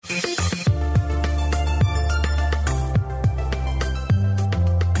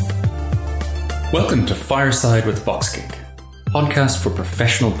Welcome to Fireside with VoxGig, podcast for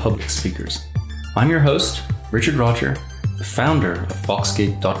professional public speakers. I'm your host, Richard Roger, the founder of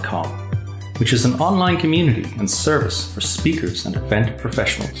VoxGig.com, which is an online community and service for speakers and event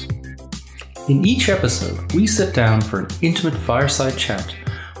professionals. In each episode, we sit down for an intimate fireside chat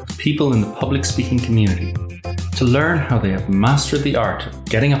with people in the public speaking community to learn how they have mastered the art of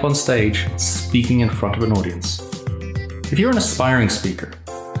getting up on stage and speaking in front of an audience. If you're an aspiring speaker,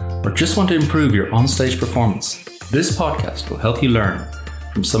 or just want to improve your onstage performance, this podcast will help you learn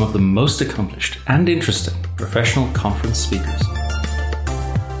from some of the most accomplished and interesting professional conference speakers.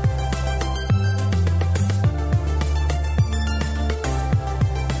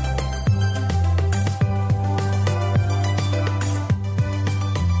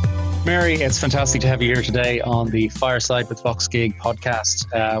 Mary, it's fantastic to have you here today on the Fireside with VoxGig podcast.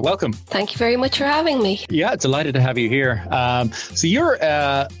 Welcome. Thank you very much for having me. Yeah, delighted to have you here. So you're,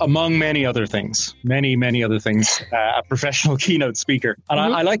 among many other things, a professional keynote speaker. And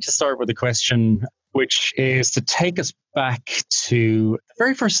I like to start with a question, which is to take us back to the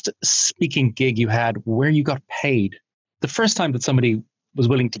very first speaking gig you had where you got paid. The first time that somebody was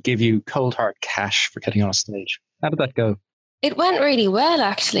willing to give you cold hard cash for getting on a stage. How did that go? It went really well,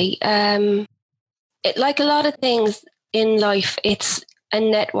 actually. Like a lot of things in life, it's a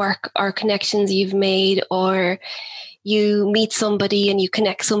network or connections you've made, or you meet somebody and you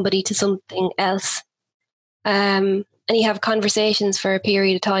connect somebody to something else. And you have conversations for a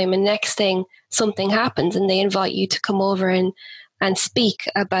period of time, and next thing, something happens and they invite you to come over and speak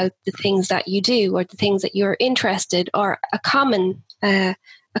about the things that you do or the things that you're interested, or a common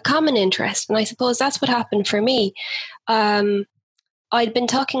interest. And I suppose that's what happened for me. I'd been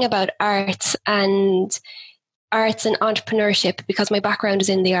talking about arts and entrepreneurship because my background is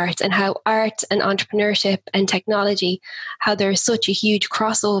in the arts, and how art and entrepreneurship and technology, how there's such a huge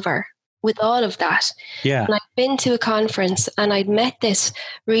crossover with all of that. Yeah. And I'd been to a conference and I'd met this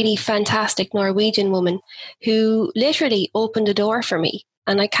really fantastic Norwegian woman who literally opened a door for me.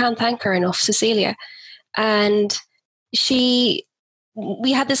 And I can't thank her enough, Cecilia. And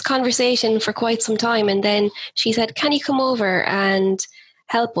we had this conversation for quite some time, and then she said, can you come over and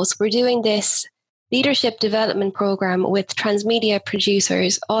help us? We're doing this leadership development program with transmedia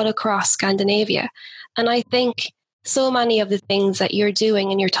producers all across Scandinavia. And I think so many of the things that you're doing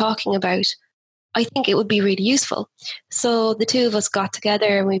and you're talking about, I think it would be really useful. So the two of us got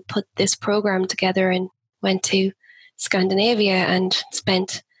together and we put this program together and went to Scandinavia and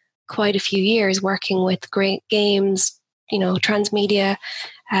spent quite a few years working with great games, transmedia,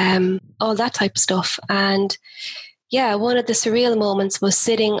 all that type of stuff. And yeah, one of the surreal moments was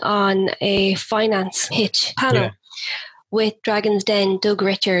sitting on a finance pitch panel with Dragon's Den, Doug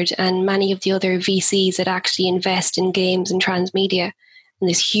Richard, and many of the other VCs that actually invest in games and transmedia, and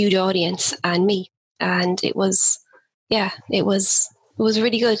this huge audience, and me. And it was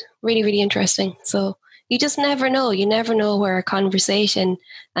really good, really, really interesting. So you just never know. You never know where a conversation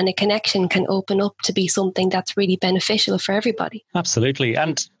and a connection can open up to be something that's really beneficial for everybody. Absolutely.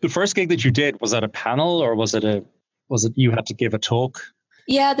 And the first gig that you did, was that a panel, or was it you had to give a talk?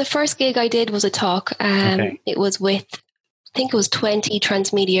 Yeah, the first gig I did was a talk. Okay. It was with, I think it was 20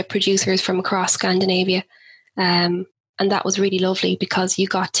 transmedia producers from across Scandinavia. And that was really lovely because you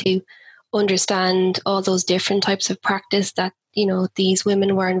got to understand all those different types of practice that, these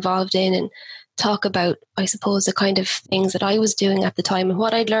women were involved in, and talk about, I suppose, the kind of things that I was doing at the time and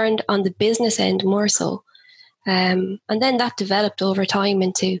what I'd learned on the business end more so. And then that developed over time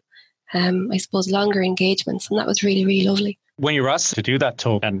into, I suppose, longer engagements. And that was really, really lovely. When you were asked to do that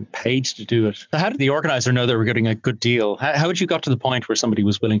talk and paid to do it, how did the organizer know they were getting a good deal? How did you got to the point where somebody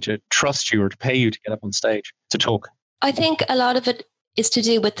was willing to trust you or to pay you to get up on stage to talk? I think a lot of it is to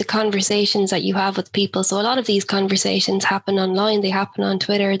do with the conversations that you have with people. So a lot of these conversations happen online. They happen on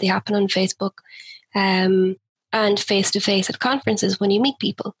Twitter, they happen on Facebook, and face-to-face at conferences when you meet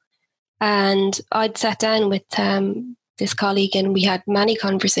people. And I'd sat down with this colleague and we had many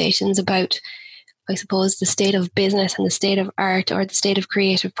conversations about, I suppose, the state of business and the state of art or the state of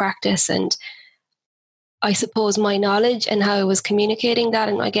creative practice. And I suppose my knowledge and how I was communicating that,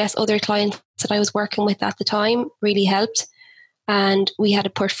 and I guess other clients that I was working with at the time, really helped. And we had a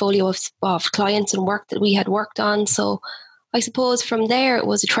portfolio of clients and work that we had worked on. So I suppose from there, it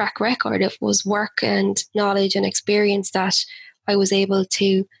was a track record. It was work and knowledge and experience that I was able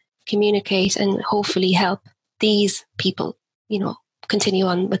to communicate and hopefully help these people, continue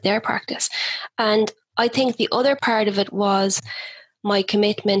on with their practice. And I think the other part of it was my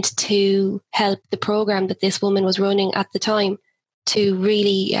commitment to help the program that this woman was running at the time to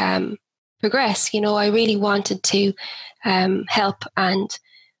really progress. You know, I really wanted to help and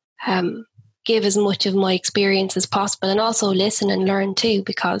give as much of my experience as possible, and also listen and learn too,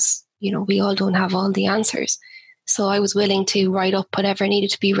 because, you know, we all don't have all the answers. So I was willing to write up whatever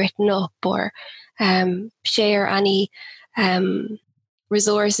needed to be written up, or share any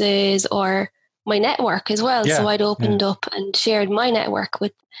resources or my network as well. So I'd opened up and shared my network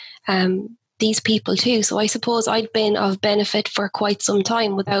with these people too. So I suppose I'd been of benefit for quite some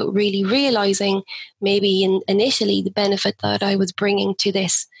time without really realizing maybe initially the benefit that I was bringing to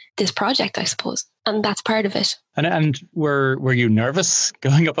this project, I suppose. And that's part of it. And were you nervous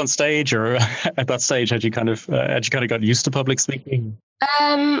going up on stage, or at that stage had you kind of got used to public speaking?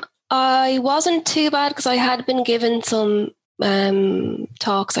 I wasn't too bad, because I had been given some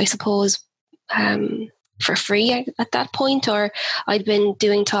talks, I suppose, for free at that point, or I'd been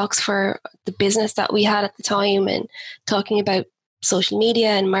doing talks for the business that we had at the time and talking about social media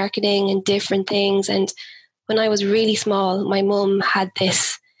and marketing and different things. And when I was really small, my mum had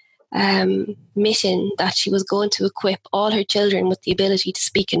this mission that she was going to equip all her children with the ability to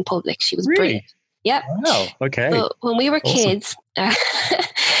speak in public. She was brilliant. Yeah. Wow. Okay. So when we were kids,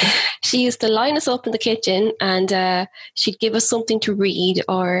 she used to line us up in the kitchen, and she'd give us something to read,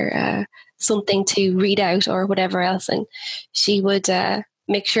 or something to read out, or whatever else. And she would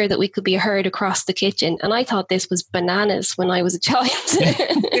make sure that we could be heard across the kitchen. And I thought this was bananas when I was a child.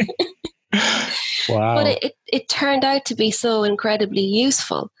 Wow. But it turned out to be so incredibly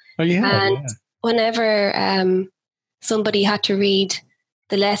useful. Oh, yeah. And whenever somebody had to read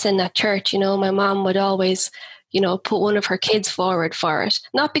the lesson at church, you know, my mom would always, you know, put one of her kids forward for it.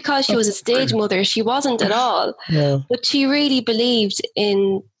 Not because she was a stage mother, she wasn't at all. No. But she really believed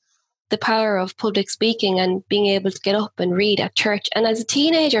in the power of public speaking and being able to get up and read at church. And as a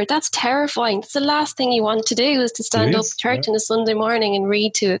teenager, that's terrifying. It's the last thing you want to do, is to stand up at church on a Sunday morning and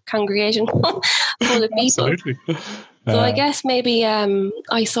read to a congregation full of people. Absolutely. So I guess maybe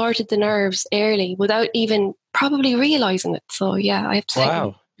I sorted the nerves early without even probably realizing it. So yeah, I have to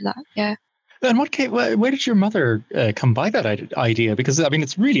say that. Yeah. And where did your mother come by that idea? Because I mean,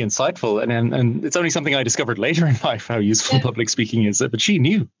 it's really insightful, and it's only something I discovered later in life, how useful public speaking is. But she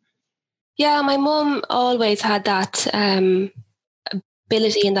knew. Yeah, my mum always had that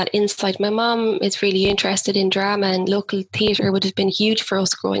ability and that insight. My mum is really interested in drama, and local theatre would have been huge for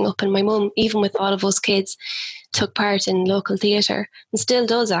us growing up. And my mum, even with all of us kids, took part in local theatre, and still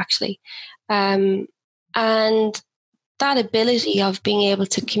does actually. And that ability of being able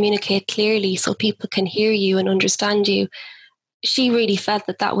to communicate clearly so people can hear you and understand you, she really felt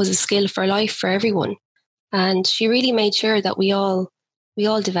that was a skill for life for everyone. And she really made sure that we all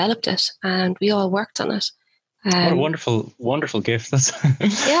developed it and we all worked on it. What a wonderful, wonderful gift. That's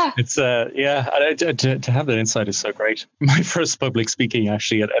it's to have that insight is so great. My first public speaking,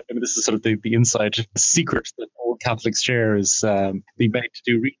 actually, I mean, this is sort of the inside secret that all Catholics share, is being made to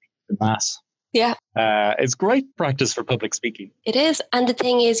do reading in Mass. Yeah. It's great practice for public speaking. It is. And the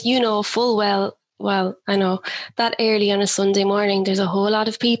thing is, you know full well, I know that early on a Sunday morning, there's a whole lot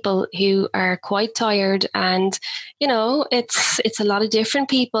of people who are quite tired, and, you know, it's a lot of different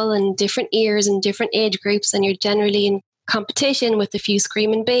people and different ears and different age groups, and you're generally in competition with a few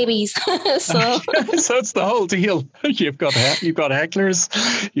screaming babies. So it's the whole deal. You've got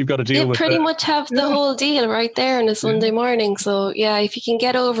hecklers, you've got to deal with. You pretty much have the whole deal right there on a Sunday morning. So yeah, if you can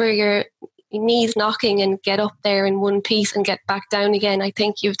get over your knees knocking and get up there in one piece and get back down again, I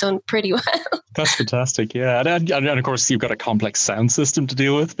think you've done pretty well. That's fantastic, yeah. And of course, you've got a complex sound system to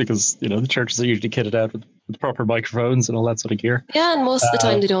deal with, because, you know, the churches are usually kitted out with proper microphones and all that sort of gear. Yeah, and most of the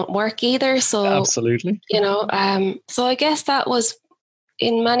time they don't work either. So absolutely, you know, so I guess that was,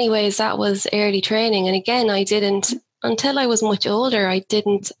 in many ways, that was early training. And again, I didn't, until I was much older, I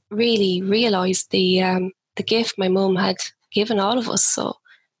didn't really realize the gift my mum had given all of us. So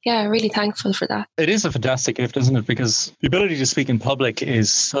yeah, really thankful for that. It is a fantastic gift, isn't it? Because the ability to speak in public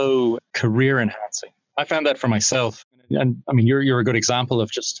is so career enhancing. I found that for myself. And I mean, you're a good example of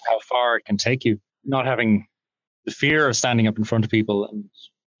just how far it can take you, not having the fear of standing up in front of people and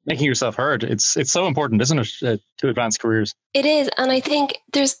making yourself heard. It's so important, isn't it, to advance careers? It is. And I think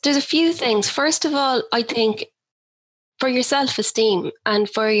there's a few things. First of all, I think for your self-esteem and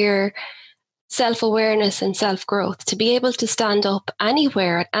for your self-awareness and self-growth, to be able to stand up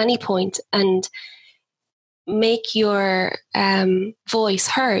anywhere at any point and make your voice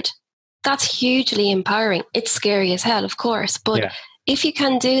heard, that's hugely empowering. It's scary as hell, of course, but if you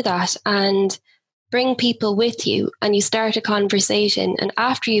can do that and bring people with you, and you start a conversation, and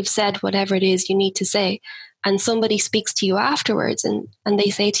after you've said whatever it is you need to say, and somebody speaks to you afterwards and they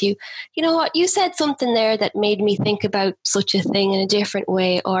say to you, you know what, you said something there that made me think about such a thing in a different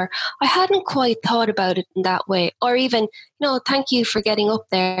way, or I hadn't quite thought about it in that way, or even, thank you for getting up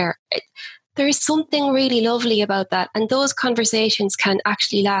there. There is something really lovely about that. And those conversations can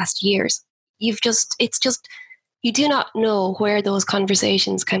actually last years. You do not know where those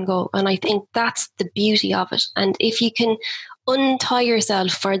conversations can go. And I think that's the beauty of it. And if you can untie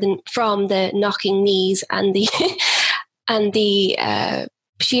yourself from the knocking knees and the and the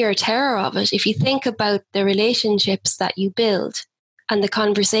sheer terror of it, if you think about the relationships that you build and the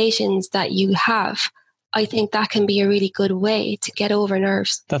conversations that you have, I think that can be a really good way to get over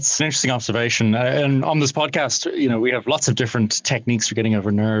nerves. That's an interesting observation. And on this podcast, we have lots of different techniques for getting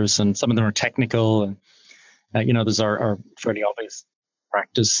over nerves, and some of them are technical, and there's our fairly obvious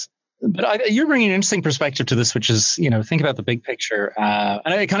practice. But you're bringing an interesting perspective to this, which is, think about the big picture.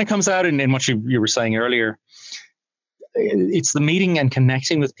 And it kind of comes out in what you were saying earlier. It's the meeting and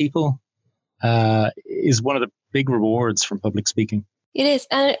connecting with people is one of the big rewards from public speaking. It is.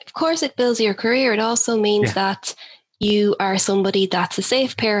 And of course, it builds your career. It also means that you are somebody that's a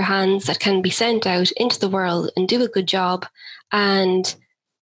safe pair of hands that can be sent out into the world and do a good job. And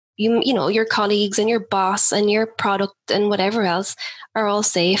your colleagues and your boss and your product and whatever else are all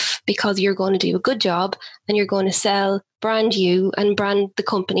safe because you're going to do a good job and you're going to brand you and brand the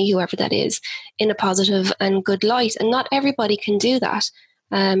company, whoever that is, in a positive and good light. And not everybody can do that.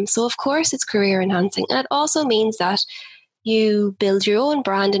 So of course it's career enhancing. And it also means that you build your own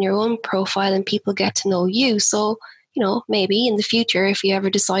brand and your own profile and people get to know you. So, maybe in the future, if you ever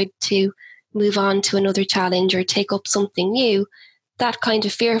decide to move on to another challenge or take up something new, that kind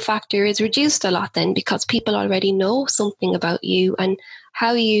of fear factor is reduced a lot then, because people already know something about you and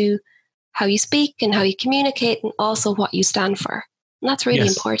how you speak and how you communicate and also what you stand for. And that's really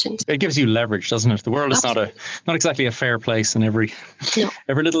important. It gives you leverage, doesn't it? The world is not exactly a fair place, and every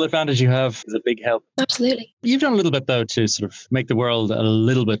little advantage you have is a big help. Absolutely. You've done a little bit though to sort of make the world a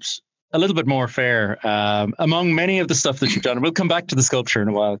little bit more fair among many of the stuff that you've done. We'll come back to the sculpture in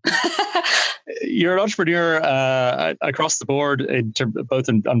a while. You're an entrepreneur across the board, both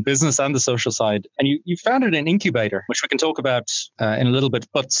on business and the social side. And you founded an incubator, which we can talk about in a little bit.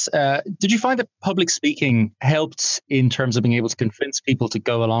 But did you find that public speaking helped in terms of being able to convince people to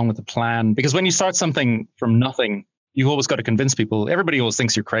go along with the plan? Because when you start something from nothing, you've always got to convince people. Everybody always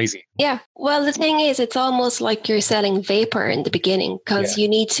thinks you're crazy. Yeah. Well, the thing is, it's almost like you're selling vapor in the beginning, because you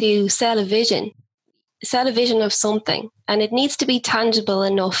need to sell a vision of something, and it needs to be tangible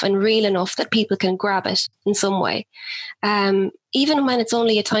enough and real enough that people can grab it in some way. Even when it's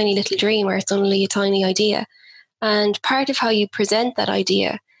only a tiny little dream or it's only a tiny idea. And part of how you present that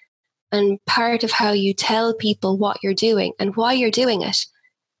idea and part of how you tell people what you're doing and why you're doing it,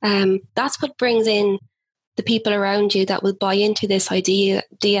 that's what brings in the people around you that will buy into this idea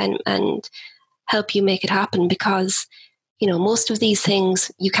and help you make it happen. Because most of these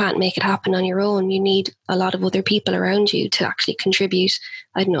things, you can't make it happen on your own. You need a lot of other people around you to actually contribute.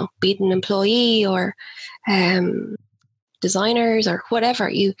 I don't know, be it an employee or designers or whatever.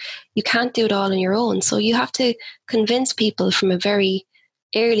 You can't do it all on your own. So you have to convince people from a very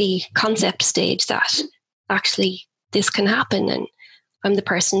early concept stage that actually this can happen and I'm the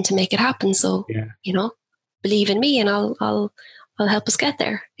person to make it happen. So, believe in me and I'll help us get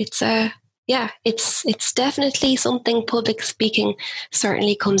there. It's definitely something public speaking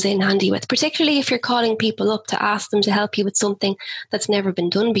certainly comes in handy with, particularly if you're calling people up to ask them to help you with something that's never been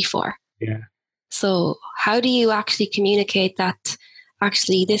done before. Yeah. So how do you actually communicate that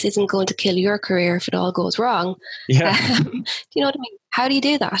actually this isn't going to kill your career if it all goes wrong? Yeah. Do you know what I mean? How do you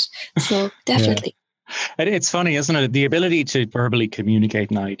do that? So definitely. Yeah. It's funny, isn't it? The ability to verbally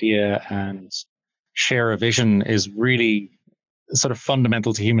communicate an idea and share a vision is really sort of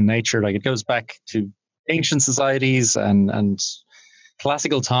fundamental to human nature. Like, it goes back to ancient societies and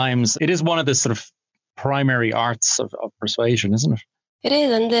classical times. It is one of the sort of primary arts of persuasion, isn't it? It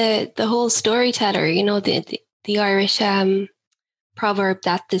is. And the whole storyteller, the Irish proverb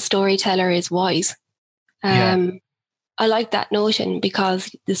that the storyteller is wise. I like that notion,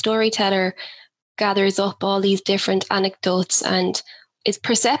 because the storyteller gathers up all these different anecdotes and is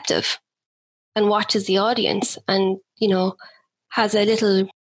perceptive and watches the audience and, has a little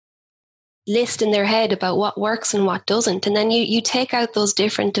list in their head about what works and what doesn't. And then you take out those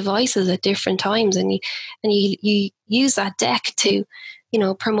different devices at different times and you use that deck to,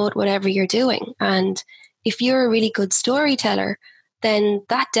 promote whatever you're doing. And if you're a really good storyteller, then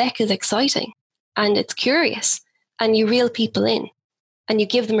that deck is exciting and it's curious and you reel people in and you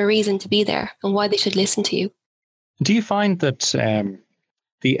give them a reason to be there and why they should listen to you. Do you find that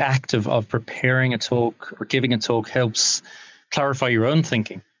the act of preparing a talk or giving a talk helps clarify your own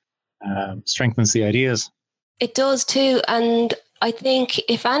thinking, strengthens the ideas. It does too. And I think,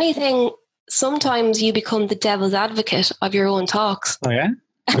 if anything, sometimes you become the devil's advocate of your own talks. Oh, yeah?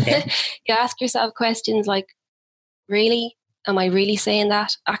 Okay. You ask yourself questions like, really? Am I really saying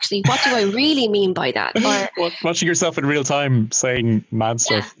that? Actually, what do I really mean by that? Or watching yourself in real time saying mad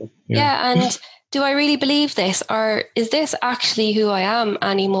stuff. Yeah, and do I really believe this? Or is this actually who I am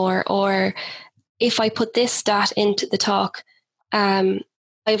anymore? Or if I put this stat into the talk,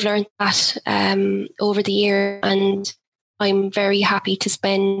 I've learned that over the year, and I'm very happy to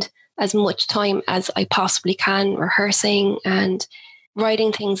spend as much time as I possibly can rehearsing and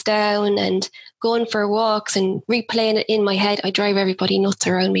writing things down and going for walks and replaying it in my head. I drive everybody nuts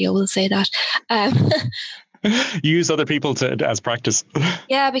around me, I will say that. You use other people as practice.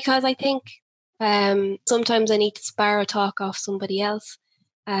 Yeah, because I think sometimes I need to spar a talk off somebody else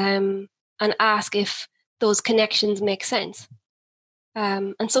and ask if those connections make sense.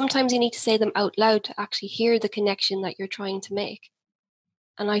 And sometimes you need to say them out loud to actually hear the connection that you're trying to make.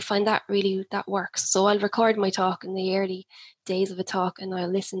 And I find that works. So I'll record my talk in the early days of a talk, and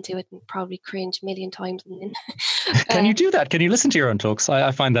I'll listen to it and probably cringe a million times. And then, can you do that? Can you listen to your own talks?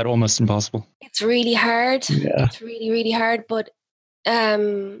 I find that almost impossible. It's really hard. Yeah. It's really, really hard. But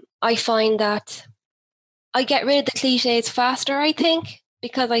I find that I get rid of the cliches faster, I think,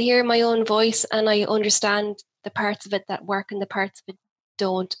 because I hear my own voice and I understand the parts of it that work and the parts of it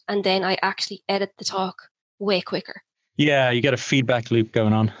don't. And then I actually edit the talk way quicker. Yeah, you get a feedback loop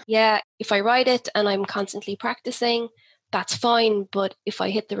going on. Yeah, if I write it and I'm constantly practicing, that's fine. But if I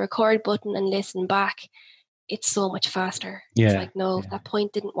hit the record button and listen back, it's so much faster. Yeah. It's like, no, that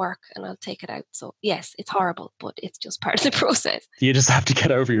point didn't work, and I'll take it out. So yes, it's horrible, but it's just part of the process. You just have to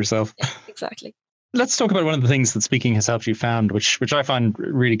get over yourself. Yeah, exactly. Let's talk about one of the things that speaking has helped you found, which I find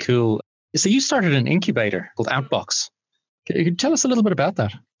really cool. So you started an incubator called Outbox. Can you tell us a little bit about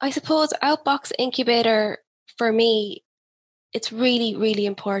that? I suppose Outbox Incubator, for me, it's really, really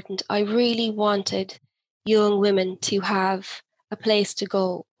important. I really wanted young women to have a place to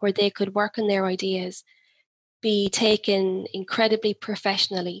go where they could work on their ideas, be taken incredibly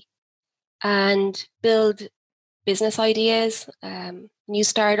professionally, and build business ideas, new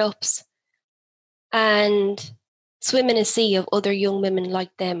startups, and swim in a sea of other young women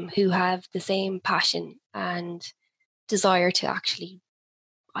like them who have the same passion and desire to actually,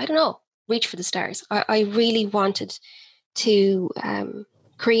 reach for the stars. I really wanted to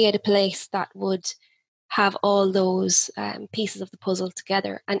create a place that would have all those pieces of the puzzle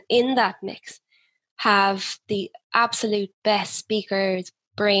together. And in that mix, have the absolute best speakers,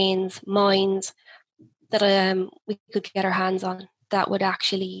 brains, minds that we could get our hands on that would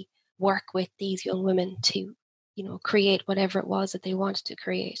actually work with these young women to, create whatever it was that they wanted to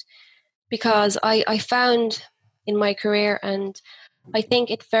create. Because I found in my career, and I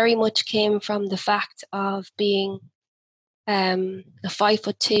think it very much came from the fact of being a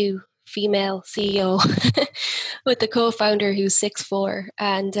 5'2" female CEO with the co-founder who's 6'4",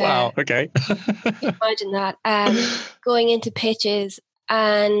 and wow, okay. imagine that, going into pitches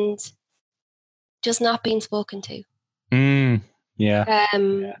and just not being spoken to. Yeah.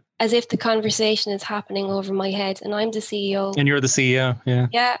 As if the conversation is happening over my head, and I'm the CEO. And you're the CEO, yeah.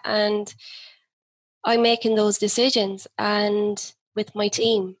 Yeah, and I'm making those decisions and with my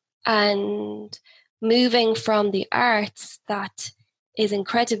team, and moving from the arts that is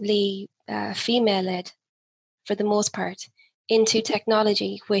incredibly female-led for the most part into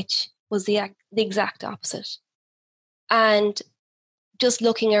technology, which was the exact opposite. And just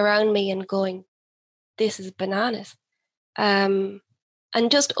looking around me and going, this is bananas. And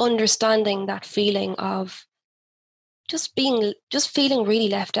just understanding that feeling of just feeling really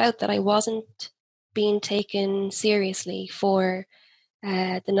left out, that I wasn't being taken seriously for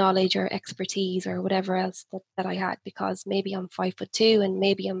the knowledge or expertise or whatever else that I had, because maybe I'm 5'2" and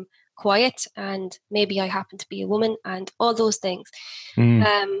maybe I'm quiet and maybe I happen to be a woman and all those things. And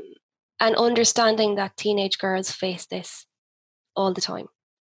understanding that teenage girls face this all the time.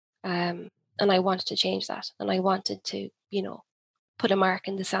 And I wanted to change that. And I wanted to, put a mark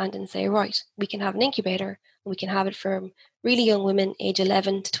in the sand and say, right, we can have an incubator and we can have it for really young women, age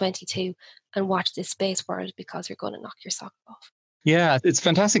 11 to 22, and watch this space world, because you're going to knock your socks off. Yeah, it's a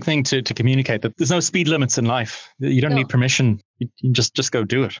fantastic thing to communicate that there's no speed limits in life. You don't need permission. You just go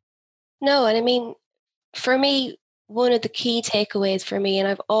do it. No, and I mean, for me, one of the key takeaways for me, and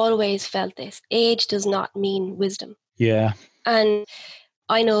I've always felt this, age does not mean wisdom. Yeah. And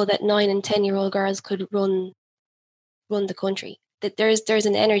I know that 9 and 10-year-old girls could run the country. That there's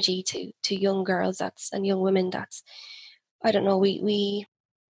an energy to young girls and young women that's, I don't know, we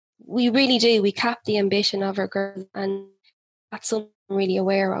we really do. We cap the ambition of our girls, and that's something I'm really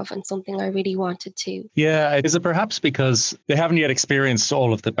aware of and something I really wanted to. Yeah. Is it perhaps because they haven't yet experienced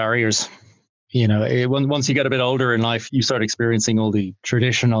all of the barriers? Once you get a bit older in life, you start experiencing all the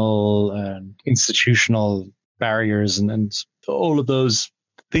traditional and institutional barriers and all of those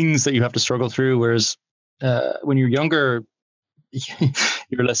things that you have to struggle through. Whereas when you're younger,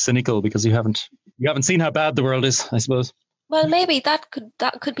 you're less cynical because you haven't seen how bad the world is, I suppose. Well, maybe that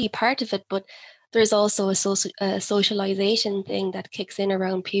could be part of it, but there's also a socialization thing that kicks in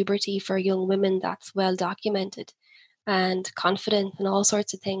around puberty for young women that's well documented, and confidence and all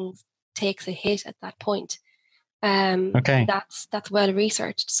sorts of things takes a hit at that point. Okay. That's well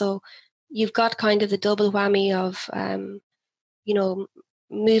researched. So you've got kind of the double whammy of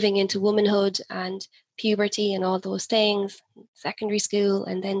moving into womanhood and puberty and all those things, secondary school,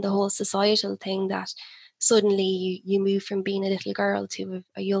 and then the whole societal thing that suddenly you move from being a little girl to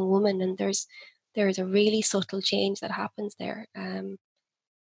a young woman, and there's a really subtle change that happens there.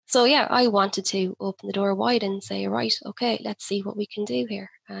 So yeah, I wanted to open the door wide and say, right, okay, let's see what we can do here.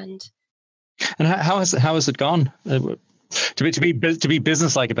 And how has it gone? To be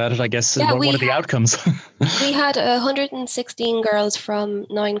businesslike about it, I guess. Yeah, what are the outcomes? We had 116 girls from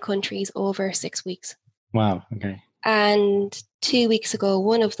 9 countries over 6 weeks. Wow. Okay. And 2 weeks ago,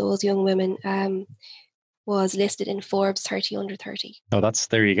 one of those young women was listed in Forbes 30 under 30. Oh,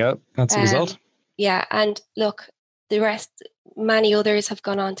 there you go. That's the result. Yeah, and look, the rest, many others have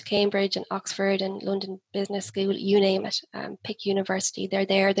gone on to Cambridge and Oxford and London Business School, you name it. Pick university, they're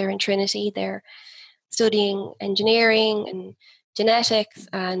there. They're in Trinity. They're studying engineering and genetics,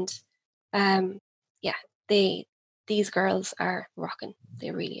 and these girls are rocking.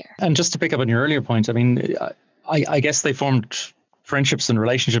 They really are. And just to pick up on your earlier point, I mean, I guess they formed friendships and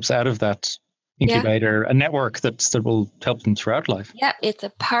relationships out of that incubator, a network that will help them throughout life. Yeah, it's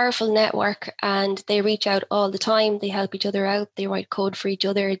a powerful network, and they reach out all the time. They help each other out. They write code for each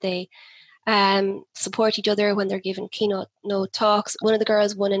other. They support each other when they're given keynote talks. One of the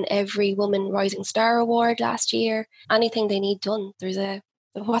girls won an Every Woman Rising Star Award last year. Anything they need done, there's a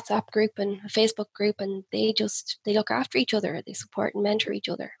WhatsApp group and a Facebook group, and they look after each other. They support and mentor each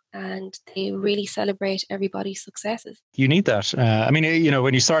other, and they really celebrate everybody's successes. You need that. I mean,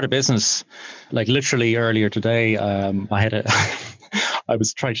 when you start a business, like literally earlier today, I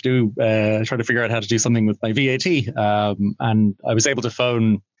was trying to figure out how to do something with my VAT, and I was able to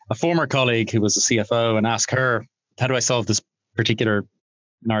phone a former colleague who was a CFO and ask her, how do I solve this particular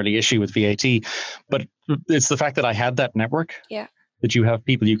gnarly issue with VAT? But it's the fact that I had that network. Yeah. That you have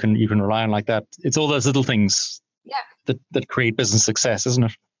people you can rely on like that. It's all those little things that create business success, isn't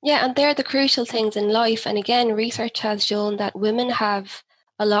it? Yeah, and they're the crucial things in life. And again, research has shown that women have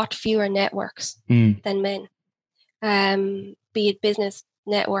a lot fewer networks than men, be it business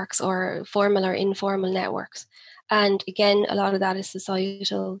networks or formal or informal networks. And again, a lot of that is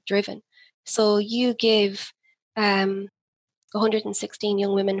societal driven. So you give 116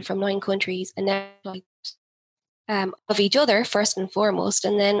 young women from 9 countries a network of each other, first and foremost,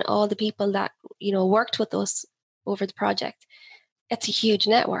 and then all the people that worked with us over the project. It's a huge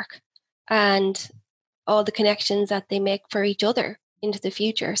network, and all the connections that they make for each other into the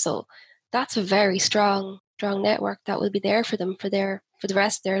future. So that's a very strong network that will be there for them for the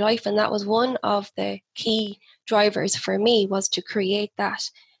rest of their life. And that was one of the key drivers for me, was to create that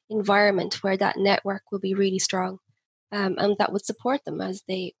environment where that network will be really strong. And that would support them as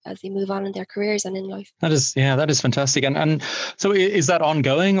they move on in their careers and in life. That is fantastic. And so is that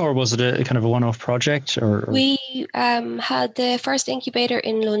ongoing, or was it a kind of a one-off project? Or? We had the first incubator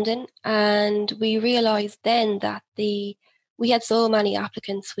in London, and we realised then that we had so many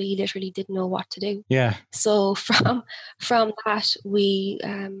applicants, we literally didn't know what to do. Yeah. So from that, we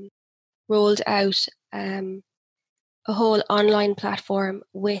rolled out a whole online platform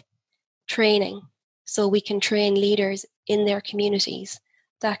with training. So we can train leaders in their communities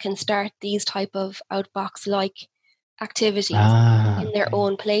that can start these type of Outbox-like activities in their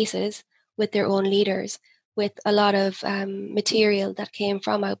own places with their own leaders, with a lot of material that came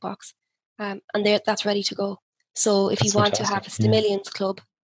from Outbox. And that's ready to go. So if you want to have a Stimillions Club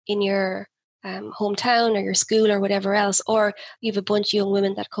in your hometown or your school or whatever else, or you have a bunch of young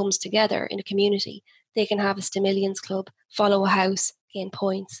women that comes together in a community, they can have a Stimillions Club, follow a house, gain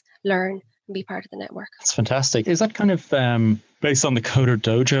points, learn, be part of the network. That's fantastic. Is that kind of based on the Coder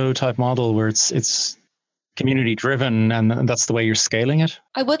Dojo type model, where it's community driven and that's the way you're scaling it?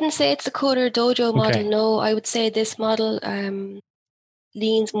 I wouldn't say it's a Coder Dojo model. No, I would say this model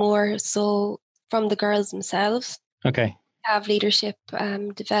leans more so from the girls themselves. Okay. Have leadership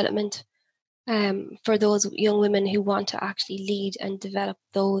development for those young women who want to actually lead and develop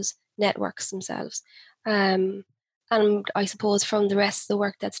those networks themselves. And I suppose from the rest of the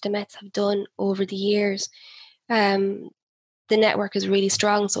work that STEMETs have done over the years, the network is really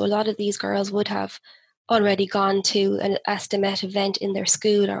strong. So a lot of these girls would have already gone to a STEMET event in their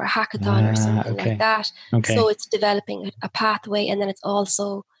school or a hackathon or something like that. Okay. So it's developing a pathway, and then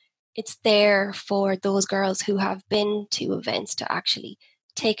it's there for those girls who have been to events to actually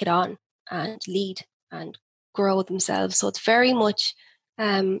take it on and lead and grow themselves. So it's very much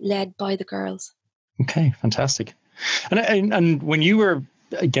led by the girls. Okay, fantastic. And when you were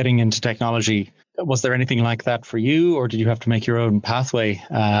getting into technology, was there anything like that for you, or did you have to make your own pathway?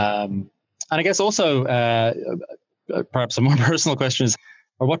 And I guess also, perhaps a more personal question is,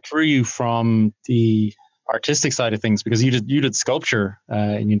 or what drew you from the artistic side of things? Because you did sculpture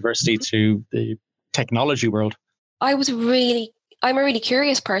in university to the technology world. I'm a really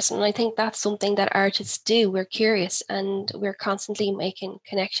curious person, and I think that's something that artists do. We're curious, and we're constantly making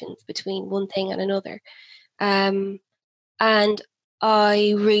connections between one thing and another. And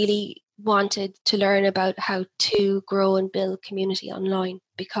I really wanted to learn about how to grow and build community online,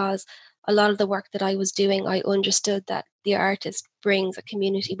 because a lot of the work that I was doing, I understood that the artist brings a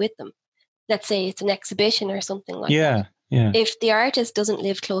community with them. Let's say it's an exhibition or something like that. Yeah. If the artist doesn't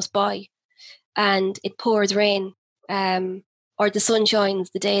live close by and it pours rain, or the sun shines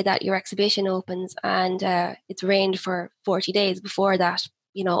the day that your exhibition opens and it's rained for 40 days before that,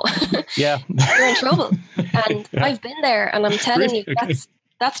 you're in trouble. And I've been there, and I'm telling you,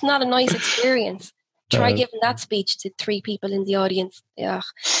 that's not a nice experience. Try giving that speech to 3 people in the audience. Yeah.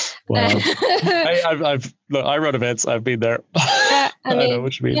 Wow. I run events. I've been there. Yeah, I mean, know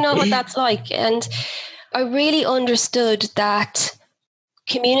what you mean. You know what that's like. And I really understood that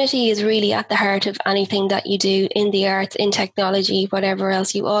community is really at the heart of anything that you do in the arts, in technology, whatever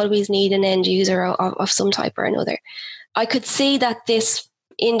else. You always need an end user of some type or another. I could see that this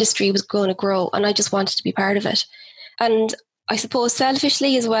industry was going to grow, and I just wanted to be part of it. And I suppose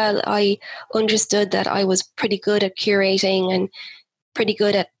selfishly as well, I understood that I was pretty good at curating and pretty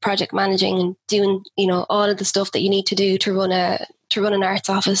good at project managing and doing, all of the stuff that you need to do to run an arts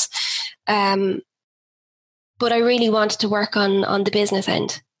office. But I really wanted to work on the business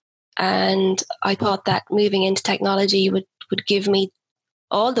end. And I thought that moving into technology would give me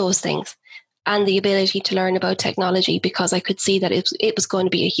all those things and the ability to learn about technology, because I could see that it was going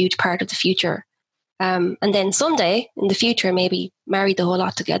to be a huge part of the future. And then someday in the future, maybe marry the whole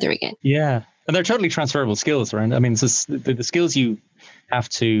lot together again. Yeah. And they're totally transferable skills, right? I mean, it's the skills you have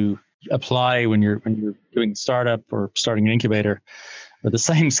to apply when you're doing a startup or starting an incubator are the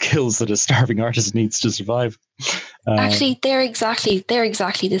same skills that a starving artist needs to survive. Actually, they're exactly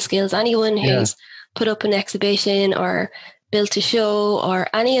the skills. Anyone who's put up an exhibition or built a show or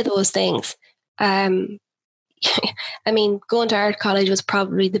any of those things, I mean, going to art college was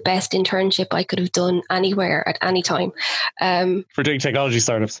probably the best internship I could have done anywhere at any time. For doing technology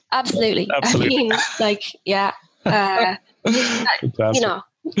startups. Absolutely. I mean,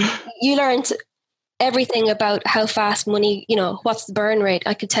 you learned everything about how fast money, what's the burn rate.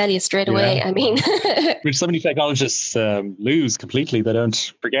 I could tell you straight away. I mean, which so many technologists lose completely. They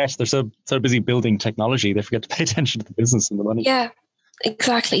don't forget. They're so busy building technology, they forget to pay attention to the business and the money. Yeah,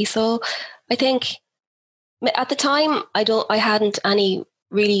 exactly. So I think at the time, I hadn't any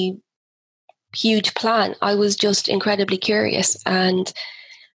really huge plan. I was just incredibly curious, and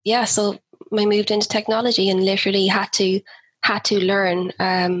so I moved into technology and literally had to learn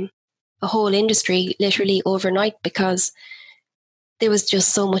a whole industry literally overnight, because there was just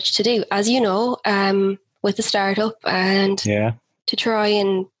so much to do, as you know, with the startup, and to try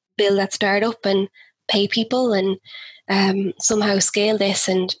and build that startup and pay people and somehow scale this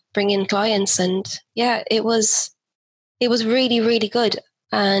and bring in clients. And it was really, really good.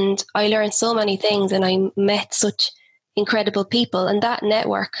 And I learned so many things, and I met such incredible people. And that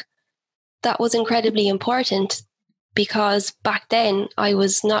network, that was incredibly important, because back then I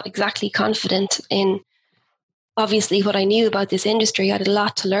was not exactly confident in obviously what I knew about this industry. I had a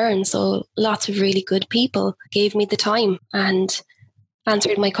lot to learn. So lots of really good people gave me the time and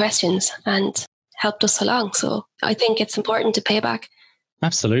answered my questions and helped us along. So I think it's important to pay back.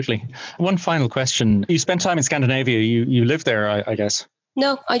 Absolutely. One final question. You spent time in Scandinavia. You lived there, I guess.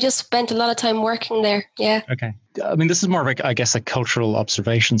 No, I just spent a lot of time working there. Yeah. Okay. I mean, this is more of a cultural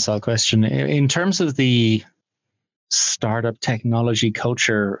observation style question. In terms of the startup technology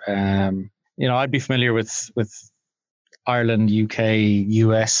culture, I'd be familiar with Ireland, UK,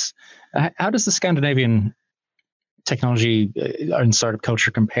 US. How does the Scandinavian technology and startup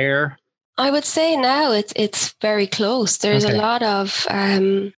culture compare? I would say now it's very close. There's a lot of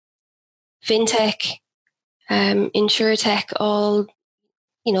fintech, insurtech, all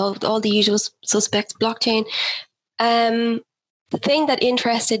the usual suspects, blockchain. The thing that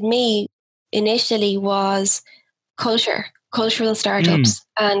interested me initially was cultural startups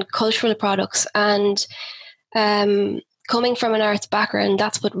and cultural products. And coming from an arts background,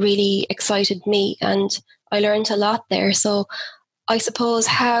 that's what really excited me. And I learned a lot there. So I suppose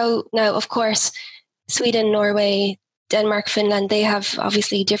now, of course, Sweden, Norway, Denmark, Finland, they have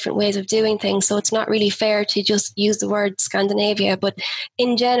obviously different ways of doing things. So it's not really fair to just use the word Scandinavia. But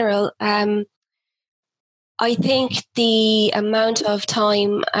in general, I think the amount of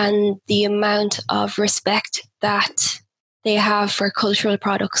time and the amount of respect that they have for cultural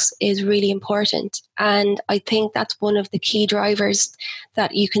products is really important. And I think that's one of the key drivers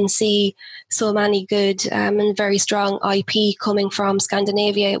that you can see so many good and very strong IP coming from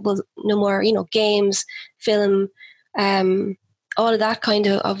Scandinavia. It will no more, games, film, all of that kind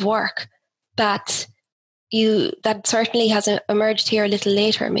of work that certainly has emerged here a little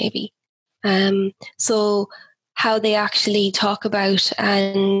later, maybe. So how they actually talk about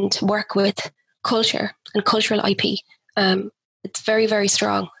and work with culture and cultural IP, it's very, very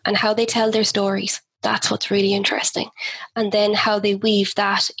strong. And how they tell their stories, that's what's really interesting. And then how they weave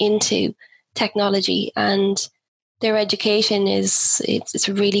that into technology, and their education it's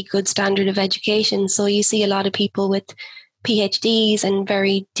a really good standard of education. So you see a lot of people with PhDs and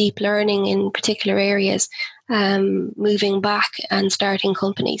very deep learning in particular areas moving back and starting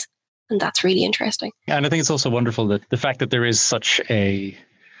companies. And that's really interesting. Yeah, and I think it's also wonderful that the fact that there is such a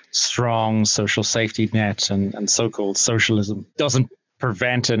strong social safety net and so-called socialism doesn't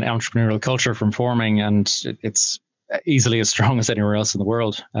prevent an entrepreneurial culture from forming, and it's easily as strong as anywhere else in the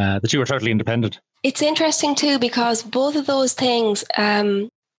world. The two are totally independent. It's interesting too, because both of those things,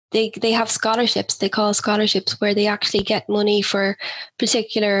 they have scholarships. They call scholarships, where they actually get money for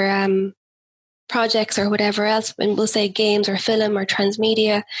particular projects or whatever else, and we'll say games or film or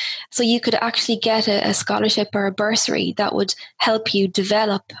transmedia. So you could actually get a scholarship or a bursary that would help you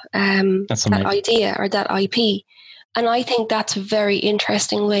develop that idea or that IP. And I think that's a very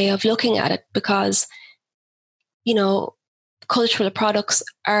interesting way of looking at it, because, cultural products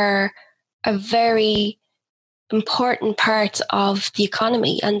are a very important part of the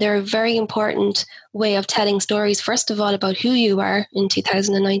economy, and they're a very important way of telling stories, first of all, about who you are in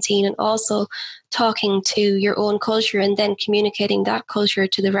 2019, and also talking to your own culture and then communicating that culture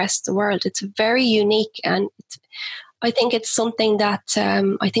to the rest of the world. It's very unique, and I think it's something that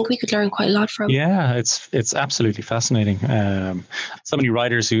I think we could learn quite a lot from. Yeah, it's absolutely fascinating. So many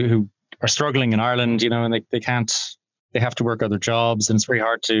writers who are struggling in Ireland, and they have to work other jobs, and it's very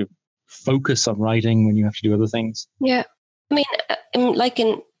hard to focus on writing when you have to do other things. Yeah, I mean,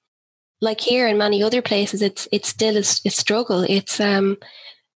 like here and many other places, it's still a struggle. It's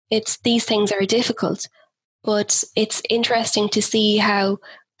these things are difficult, but it's interesting to see how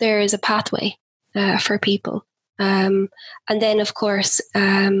there is a pathway for people. And then, of course,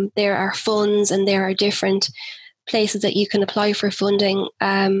 there are funds, and there are different places that you can apply for funding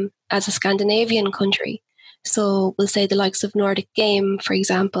as a Scandinavian country. So we'll say the likes of Nordic Game, for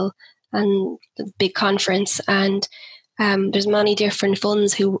example, and the big conference. And there's many different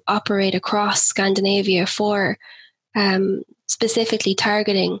funds who operate across Scandinavia for specifically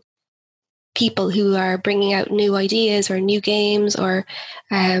targeting people who are bringing out new ideas or new games or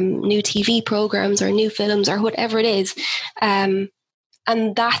new TV programs or new films or whatever it is. And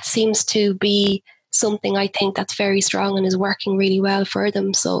that seems to be something I think that's very strong and is working really well for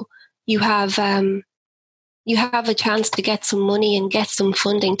them. So you have a chance to get some money and get some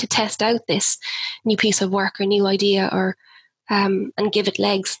funding to test out this new piece of work or new idea, or and give it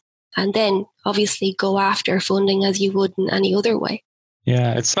legs, and then obviously go after funding as you would in any other way.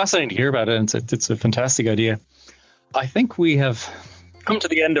 Yeah, it's fascinating to hear about it, and it's a fantastic idea. I think we have come to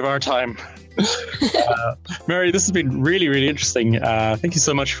the end of our time. Mary, this has been really, really interesting. Thank you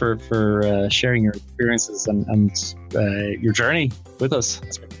so much for sharing your experiences and your journey with us.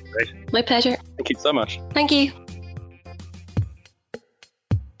 It's been great. My pleasure. Thank you so much. Thank you.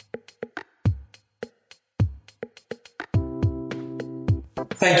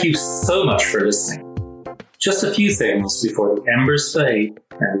 Thank you so much for listening. Just a few things before the embers fade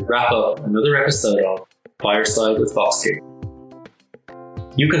and we wrap up another episode of Fireside with Foxgig.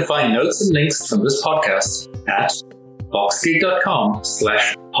 You can find notes and links from this podcast at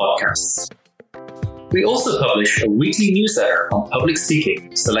foxgig.com/podcasts. We also publish a weekly newsletter on public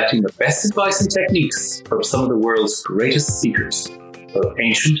speaking, selecting the best advice and techniques from some of the world's greatest speakers, both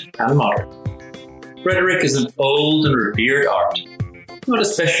ancient and modern. Rhetoric is an old and revered art, not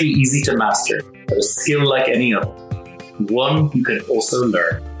especially easy to master, but a skill like any other, one you can also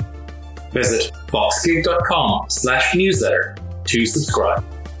learn. Visit voxgig.com/newsletter to subscribe.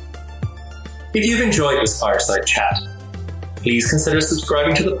 If you've enjoyed this fireside chat, please consider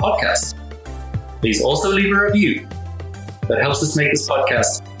subscribing to the podcast. Please also leave a review. That helps us make this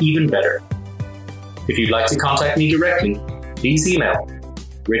podcast even better. If you'd like to contact me directly, please email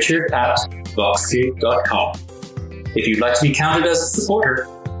richard@voxgig.com. If you'd like to be counted as a supporter,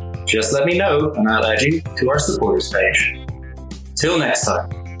 just let me know and I'll add you to our supporters page. Till next time,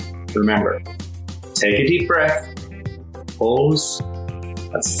 remember, take a deep breath, pause,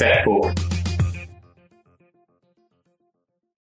 and step forward.